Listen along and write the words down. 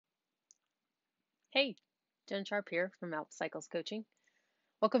Hey, Jen Sharp here from Cyclists Coaching.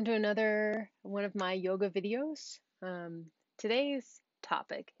 Welcome to another one of my yoga videos. Today's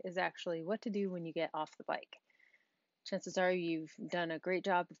topic is actually what to do when you get off the bike. Chances are you've done a great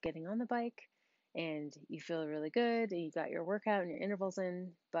job of getting on the bike and you feel really good and you got your workout and your intervals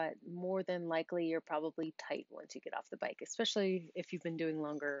in, but more than likely you're probably tight once you get off the bike, especially if you've been doing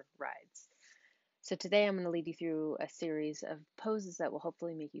longer rides. So today I'm going to lead you through a series of poses that will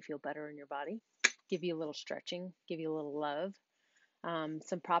hopefully make you feel better in your body, give you a little stretching, give you a little love,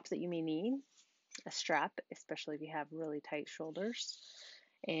 some props that you may need, a strap, especially if you have really tight shoulders,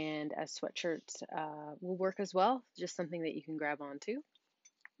 and a sweatshirt will work as well, just something that you can grab onto,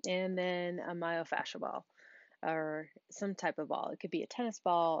 and then a myofascial ball or some type of ball. It could be a tennis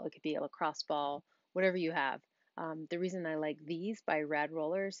ball, it could be a lacrosse ball, whatever you have. The reason I like these by Rad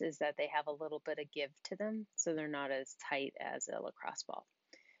Rollers is that they have a little bit of give to them, so they're not as tight as a lacrosse ball.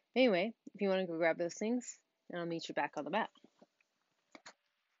 Anyway, if you want to go grab those things, and I'll meet you back on the mat.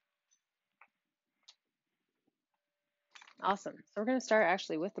 Awesome. So we're going to start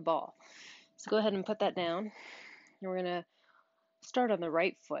actually with the ball. So go ahead and put that down. And we're going to start on the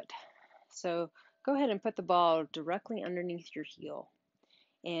right foot. So go ahead and put the ball directly underneath your heel.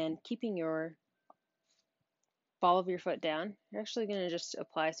 And keeping your ball of your foot down, you're actually going to just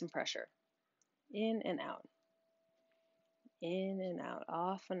apply some pressure. In and out. In and out.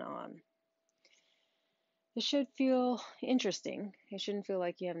 Off and on. It should feel interesting. It shouldn't feel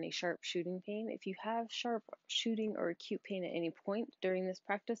like you have any sharp shooting pain. If you have sharp shooting or acute pain at any point during this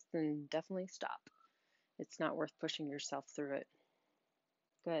practice, then definitely stop. It's not worth pushing yourself through it.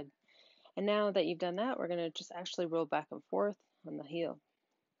 Good. And now that you've done that, we're going to just actually roll back and forth on the heel,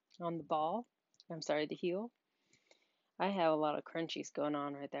 on the ball. I'm sorry, the heel. I have a lot of crunchies going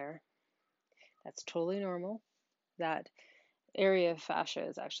on right there. That's totally normal. That area of fascia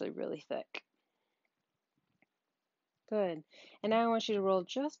is actually really thick. Good. And now I want you to roll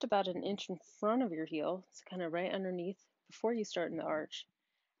just about an inch in front of your heel, so kind of right underneath before you start in the arch.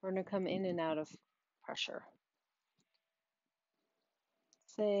 We're going to come in and out of pressure.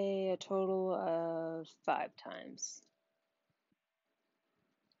 Say a total of 5 times.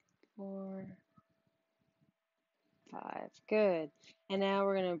 4, 5. Good. And now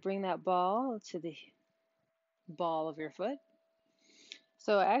we're going to bring that ball to the ball of your foot.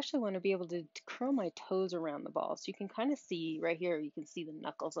 So I actually want to be able to curl my toes around the ball. So you can kind of see right here, you can see the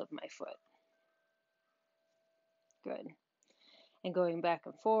knuckles of my foot. Good. And going back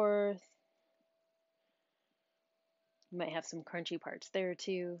and forth. You might have some crunchy parts there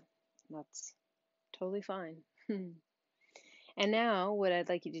too. That's totally fine. And now what I'd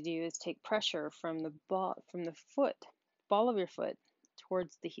like you to do is take pressure from the ball of your foot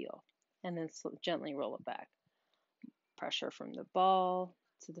towards the heel, and then gently roll it back. Pressure from the ball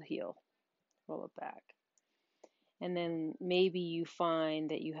to the heel, roll it back. And then maybe you find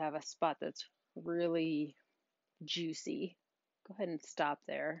that you have a spot that's really juicy. Go ahead and stop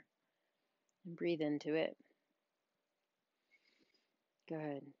there and breathe into it.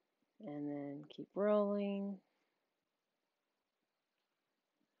 Good. And then keep rolling.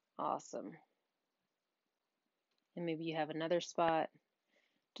 Awesome. And maybe you have another spot.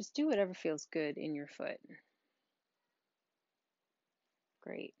 Just do whatever feels good in your foot.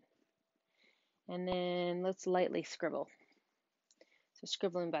 Great. And then let's lightly scribble. So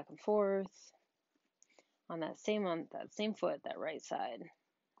scribbling back and forth on that same foot, that right side.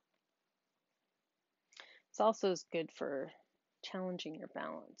 It's also good for challenging your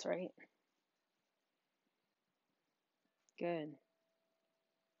balance, right? Good.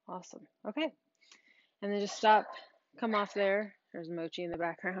 Awesome. Okay. And then just stop, come off there. There's Mochi in the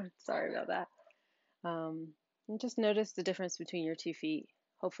background. Sorry about that. And just notice the difference between your 2 feet.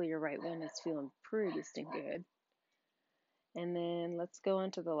 Hopefully your right one is feeling pretty stinking good. And then let's go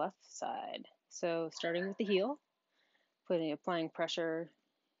onto the left side. So starting with the heel, applying pressure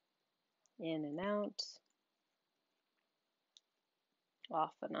in and out,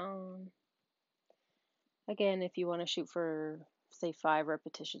 off and on. Again, if you want to shoot for, say, 5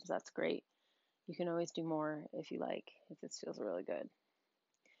 repetitions, that's great. You can always do more if you like, if this feels really good.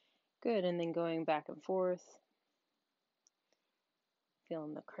 Good, and then going back and forth,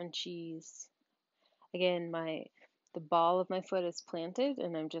 feeling the crunchies. Again, the ball of my foot is planted,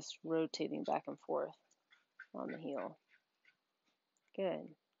 and I'm just rotating back and forth on the heel. Good.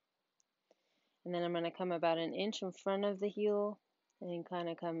 And then I'm going to come about an inch in front of the heel and kind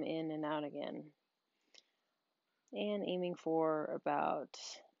of come in and out again. And aiming for about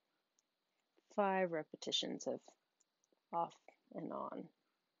 5 repetitions of off and on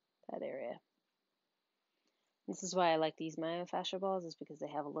that area. This is why I like these myofascia balls, is because they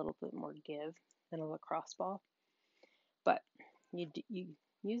have a little bit more give than a lacrosse ball. But you use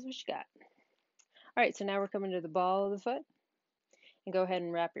what you got. All right, so now we're coming to the ball of the foot. And go ahead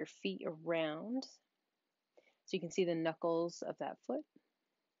and wrap your feet around so you can see the knuckles of that foot.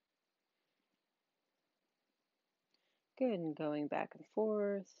 Good, and going back and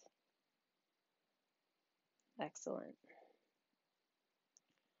forth. Excellent.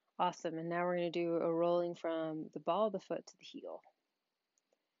 Awesome, and now we're going to do a rolling from the ball of the foot to the heel.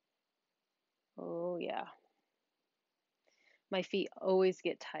 Oh yeah. My feet always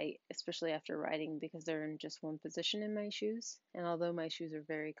get tight, especially after riding, because they're in just one position in my shoes. And although my shoes are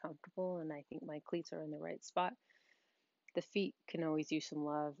very comfortable and I think my cleats are in the right spot, the feet can always use some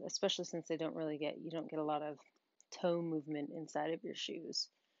love, especially since you don't get a lot of toe movement inside of your shoes.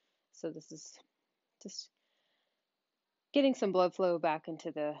 So this is just getting some blood flow back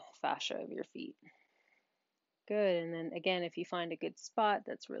into the fascia of your feet. Good, and then again, if you find a good spot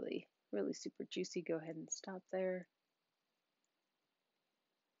that's really, really super juicy, go ahead and stop there.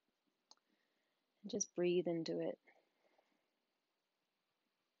 And just breathe into it.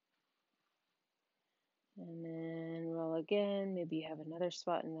 And then roll again. Maybe you have another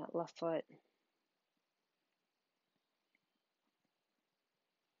spot in that left foot.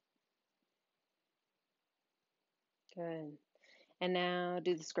 Good. And now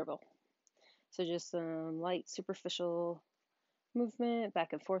do the scribble. So just some light superficial movement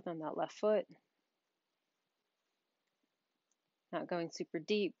back and forth on that left foot. Not going super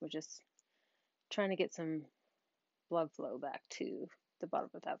deep, we're just trying to get some blood flow back to the bottom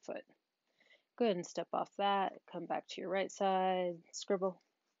of that foot. Go ahead and step off that, come back to your right side, scribble.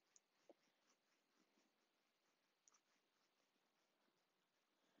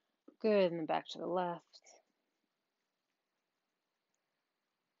 Good, and then back to the left.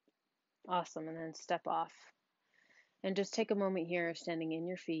 Awesome, and then step off. And just take a moment here, standing in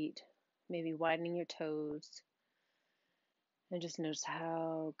your feet, maybe widening your toes, and just notice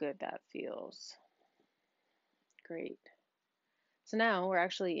how good that feels. Great. So now we're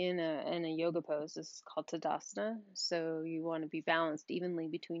actually in a yoga pose. This is called Tadasana. So you want to be balanced evenly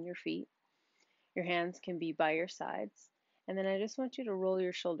between your feet. Your hands can be by your sides. And then I just want you to roll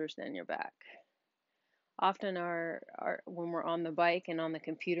your shoulders down your back. Often when we're on the bike and on the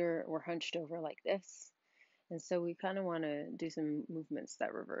computer, we're hunched over like this. And so we kind of want to do some movements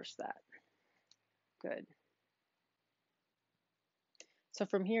that reverse that. Good. So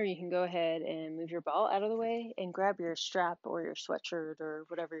from here, you can go ahead and move your ball out of the way and grab your strap or your sweatshirt or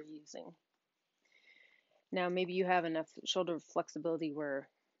whatever you're using. Now, maybe you have enough shoulder flexibility where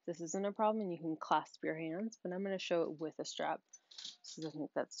this isn't a problem and you can clasp your hands, but I'm going to show it with a strap, so I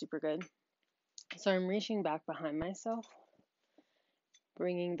think that's super good. So I'm reaching back behind myself,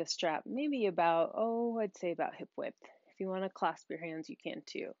 bringing the strap maybe about, I'd say about hip width. If you want to clasp your hands, you can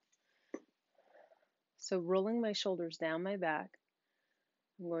too. So rolling my shoulders down my back,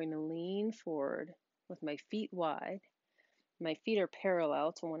 I'm going to lean forward with my feet wide. My feet are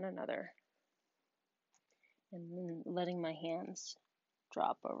parallel to one another. And then letting my hands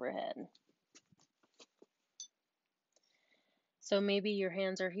drop overhead. So maybe your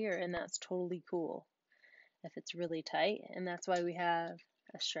hands are here, and that's totally cool if it's really tight. And that's why we have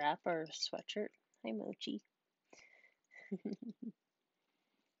a strap or a sweatshirt. Hi, Mochi.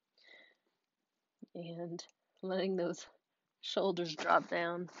 And letting those shoulders drop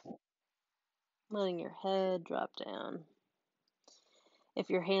down. Letting your head drop down. If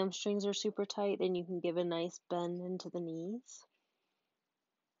your hamstrings are super tight, then you can give a nice bend into the knees.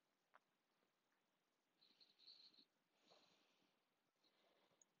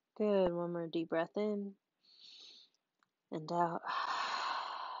 Good. One more deep breath in and out.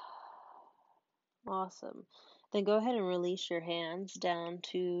 Awesome. Then go ahead and release your hands down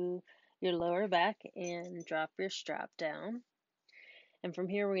to your lower back and drop your strap down. And from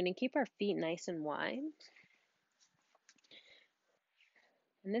here, we're going to keep our feet nice and wide.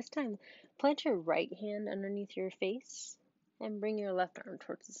 And this time, plant your right hand underneath your face and bring your left arm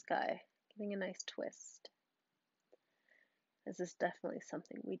towards the sky, giving a nice twist. This is definitely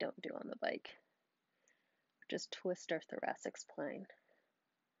something we don't do on the bike. Just twist our thoracic spine.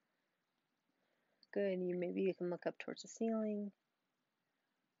 Good. Maybe you can look up towards the ceiling.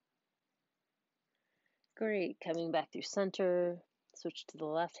 Great. Coming back through center. Switch to the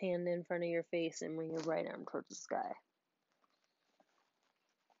left hand in front of your face and bring your right arm towards the sky.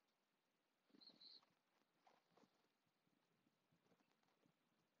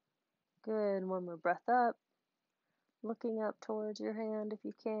 Good. One more breath up. Looking up towards your hand if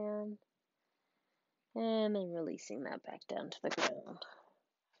you can. And then releasing that back down to the ground.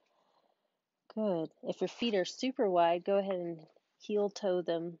 Good. If your feet are super wide, go ahead and heel toe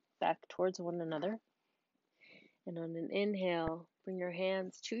them back towards one another. And on an inhale, bring your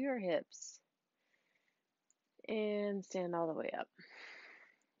hands to your hips and stand all the way up.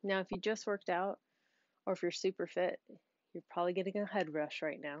 Now, if you just worked out or if you're super fit, you're probably getting a head rush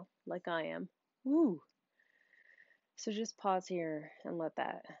right now, like I am. Woo! So just pause here and let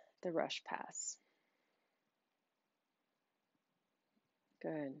the rush pass.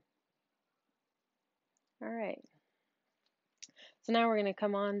 Good. All right. So now we're going to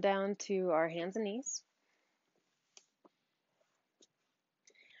come on down to our hands and knees.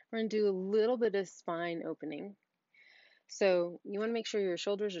 We're going to do a little bit of spine opening. So you want to make sure your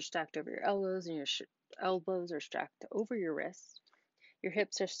shoulders are stacked over your elbows and your elbows are stacked over your wrists. Your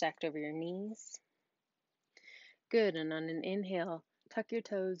hips are stacked over your knees. Good. And on an inhale, tuck your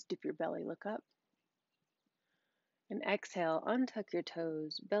toes, dip your belly, look up. And exhale, untuck your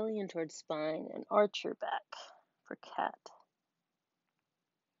toes, belly in towards spine, and arch your back for cat.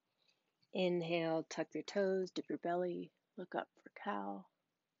 Inhale, tuck your toes, dip your belly, look up for cow.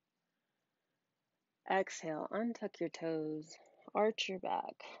 Exhale, untuck your toes, arch your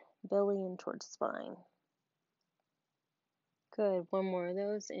back, belly in towards spine. Good. One more of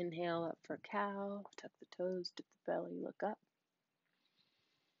those. Inhale up for cow, tuck the toes, dip the belly, look up.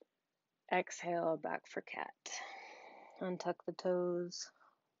 Exhale, back for cat. Untuck the toes,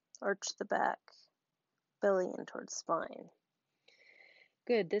 arch the back, belly in towards spine.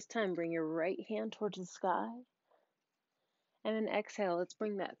 Good. This time, bring your right hand towards the sky. And then exhale, let's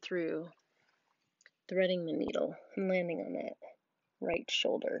bring that through, threading the needle and landing on that right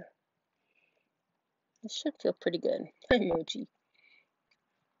shoulder. This should feel pretty good. Hi, Mochi.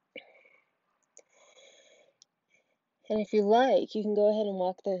 And if you like, you can go ahead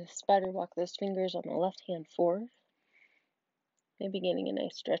and spider walk those fingers on the left hand forward. Maybe getting a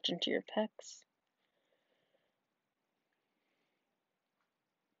nice stretch into your pecs.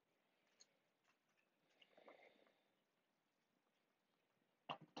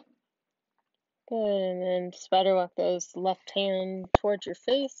 Good, and then spider walk those left hand towards your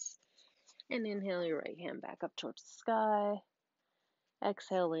face. And inhale your right hand back up towards the sky.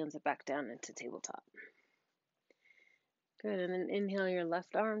 Exhale, lands it back down into tabletop. Good, and then inhale your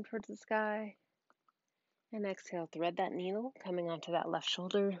left arm towards the sky. And exhale, thread that needle coming onto that left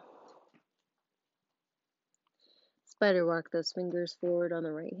shoulder. Spider walk those fingers forward on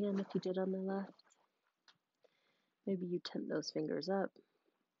the right hand if you did on the left. Maybe you tent those fingers up.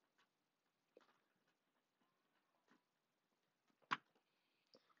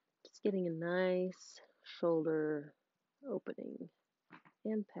 Just getting a nice shoulder opening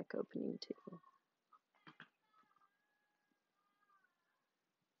and pec opening too.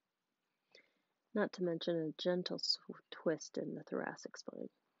 Not to mention a gentle twist in the thoracic spine.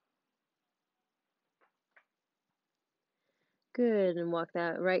 Good, and walk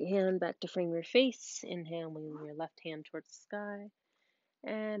that right hand back to frame your face. Inhale, move your left hand towards the sky.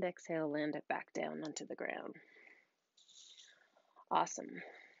 And exhale, land it back down onto the ground. Awesome.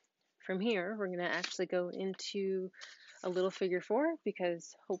 From here, we're going to actually go into a little figure four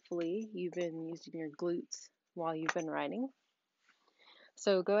because hopefully you've been using your glutes while you've been riding.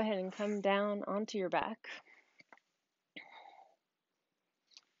 So go ahead and come down onto your back.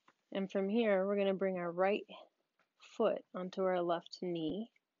 And from here, we're going to bring our right foot onto our left knee.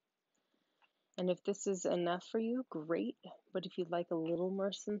 And if this is enough for you, great. But if you'd like a little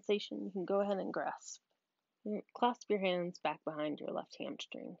more sensation, you can go ahead and clasp your hands back behind your left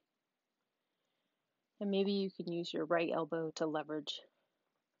hamstring. And maybe you can use your right elbow to leverage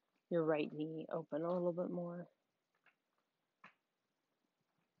your right knee open a little bit more.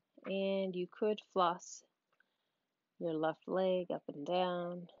 And you could floss your left leg up and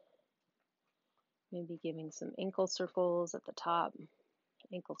down, maybe giving some ankle circles at the top,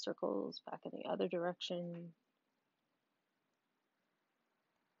 ankle circles back in the other direction.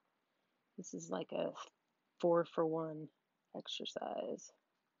 This is like a 4-for-1 exercise.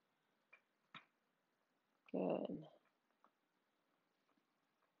 Good.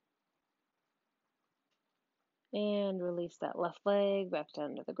 And release that left leg back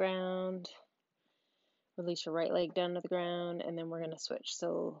down to the ground. Release your right leg down to the ground, and then we're going to switch.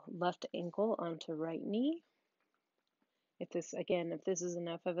 So left ankle onto right knee. If this is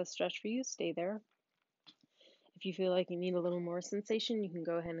enough of a stretch for you, stay there. If you feel like you need a little more sensation, you can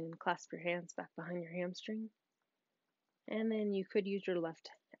go ahead and clasp your hands back behind your hamstring. And then you could use your left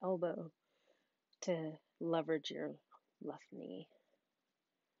elbow to leverage your left knee.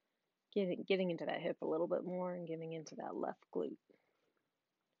 Getting into that hip a little bit more and getting into that left glute.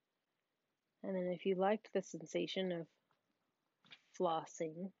 And then if you liked the sensation of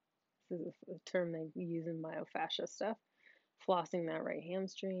flossing This is a term they use in myofascia stuff. Flossing that right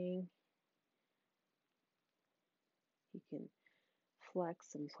hamstring. You can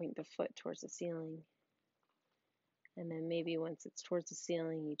flex and point the foot towards the ceiling. And then maybe once it's towards the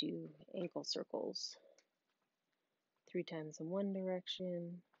ceiling, you do ankle circles. 3 times in one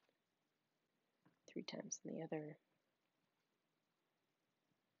direction, 3 times in the other.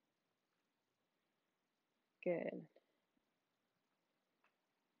 Good.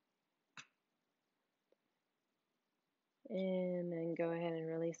 And then go ahead and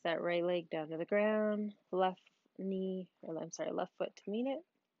release that right leg down to the ground, left foot to meet it.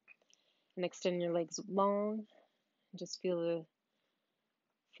 And extend your legs long. Just feel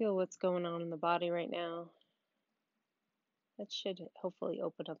what's going on in the body right now. That should hopefully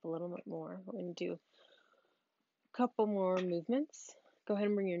open up a little bit more. We're going to do a couple more movements. Go ahead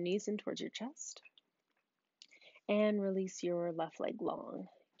and bring your knees in towards your chest. And release your left leg long,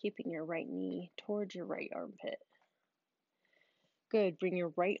 keeping your right knee towards your right armpit. Good. Bring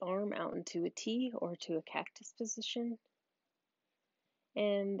your right arm out into a T or to a cactus position.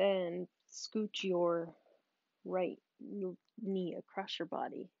 And then scooch your right knee across your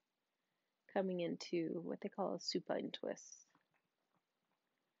body, coming into what they call a supine twist.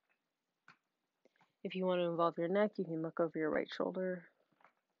 If you want to involve your neck, you can look over your right shoulder,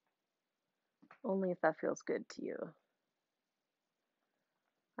 only if that feels good to you.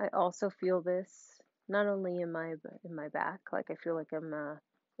 I also feel this not only in my back, like I feel like I'm a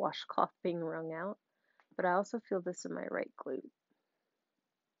washcloth being wrung out, but I also feel this in my right glute.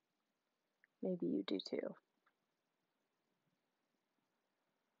 Maybe you do too.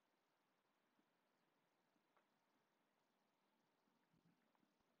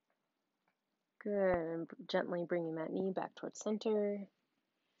 Good, and gently bringing that knee back towards center.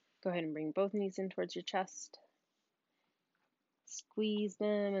 Go ahead and bring both knees in towards your chest. Squeeze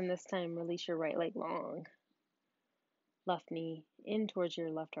them, and this time release your right leg long. Left knee in towards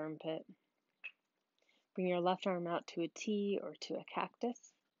your left armpit. Bring your left arm out to a T or to a cactus.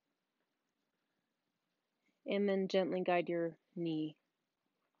 And then gently guide your knee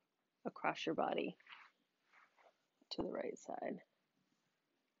across your body to the right side.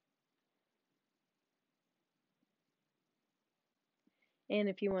 And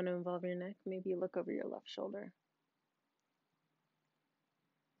if you want to involve your neck, maybe look over your left shoulder.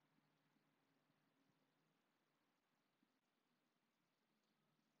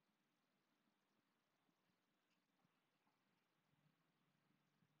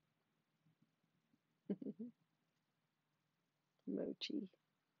 Mochi,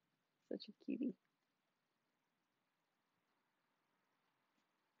 such a cutie.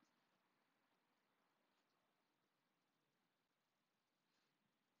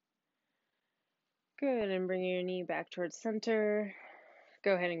 Good, and bring your knee back towards center.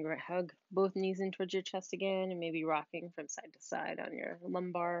 Go ahead and hug both knees in towards your chest again, and maybe rocking from side to side on your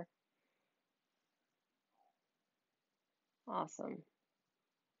lumbar. Awesome.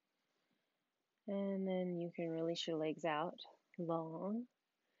 And then you can release your legs out long.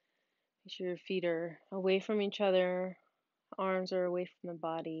 Make sure your feet are away from each other, arms are away from the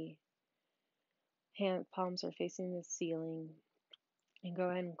body, palms are facing the ceiling. And go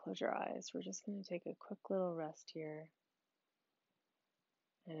ahead and close your eyes. We're just going to take a quick little rest here.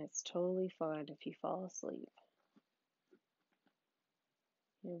 And it's totally fine if you fall asleep.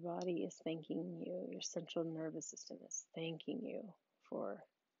 Your body is thanking you. Your central nervous system is thanking you for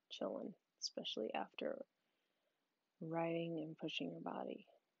chilling, especially after riding and pushing your body.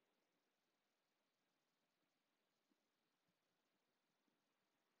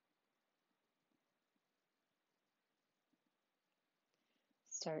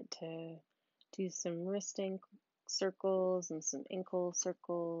 Start to do some wrist circles and some ankle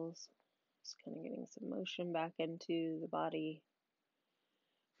circles. Just kind of getting some motion back into the body.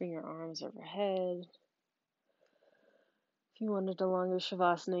 Bring your arms overhead. If you wanted a longer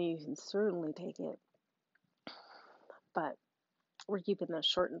Shavasana, you can certainly take it. But we're keeping this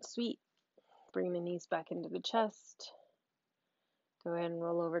short and sweet. Bring the knees back into the chest. Go ahead and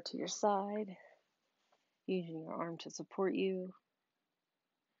roll over to your side, using your arm to support you.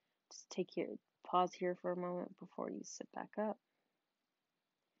 Just pause here for a moment before you sit back up.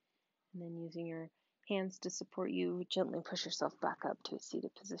 And then using your hands to support you, gently push yourself back up to a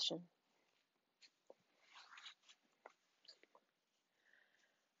seated position.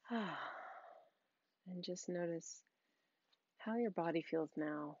 And just notice how your body feels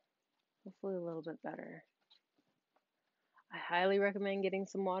now. Hopefully a little bit better. I highly recommend getting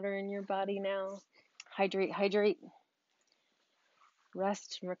some water in your body now. Hydrate.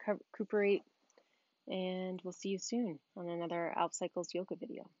 Rest and recuperate. And we'll see you soon on another Cyclists yoga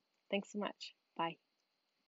video. Thanks so much. Bye.